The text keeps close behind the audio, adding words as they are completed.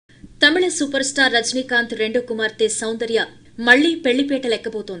తమిళ super star Rajinikanth రెండో కుమార్తె సౌందర్య మళ్లీ పెళ్లిపేట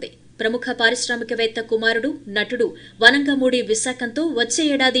లెక్కబోతోంది. ప్రముఖ పారిశ్రామికవేత్త కుమారుడు నటుడు వనంగమూడి విశాఖంతో వచ్చే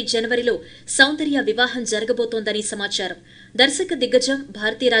ఏడాది జనవరిలో సౌందర్య వివాహం జరగబోతోందని సమాచారం. దర్శక దిగ్గజం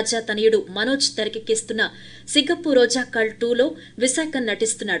భారతీరాజా తనయుడు మనోజ్ తెరకెక్కిస్తున్న సిగప్పు రోజా కల్ 2లో విశాఖన్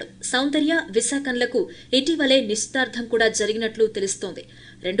నటిస్తున్నాడు. సౌందర్య విశాఖన్లకు ఇటీవలే నిశ్చితార్థం కూడా జరిగినట్లు తెలుస్తోంది.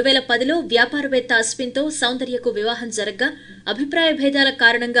 2010లో వ్యాపారవేత్త అశ్విన్తో సౌందర్యకు వివాహం జరగ్గా అభిప్రాయ భేదాల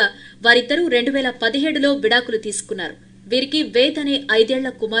కారణంగా వారిద్దరూ 2017లో విడాకులు తీసుకున్నారు. వీరికి వేద్ అనే 5 ఏళ్ల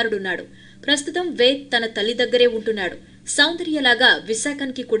కుమారుడున్నాడు. ప్రస్తుతం వేద్ తన తల్లి దగ్గరే ఉంటున్నాడు. సౌందర్యలాగా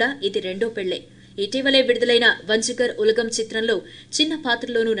విశాఖన్ కి కూడా ఇది రెండో పెళ్లే. ఇటీవలే విడుదలైన వంజిగర్ ఉలగం చిత్రంలో చిన్న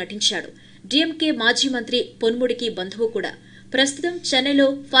పాత్రలోనూ నటించాడు. డిఎంకే మాజీ మంత్రి పొన్ముడికి బంధువు కూడా. ప్రస్తుతం చెన్నైలో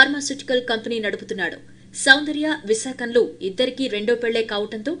ఫార్మాస్యూటికల్ కంపెనీ నడుపుతున్నాడు. సౌందర్య విశాఖన్లు ఇద్దరికీ రెండో పెళ్లే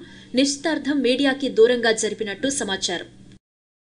కావటంతో నిశ్చితార్థం మీడియాకి దూరంగా జరిపినట్టు సమాచారం.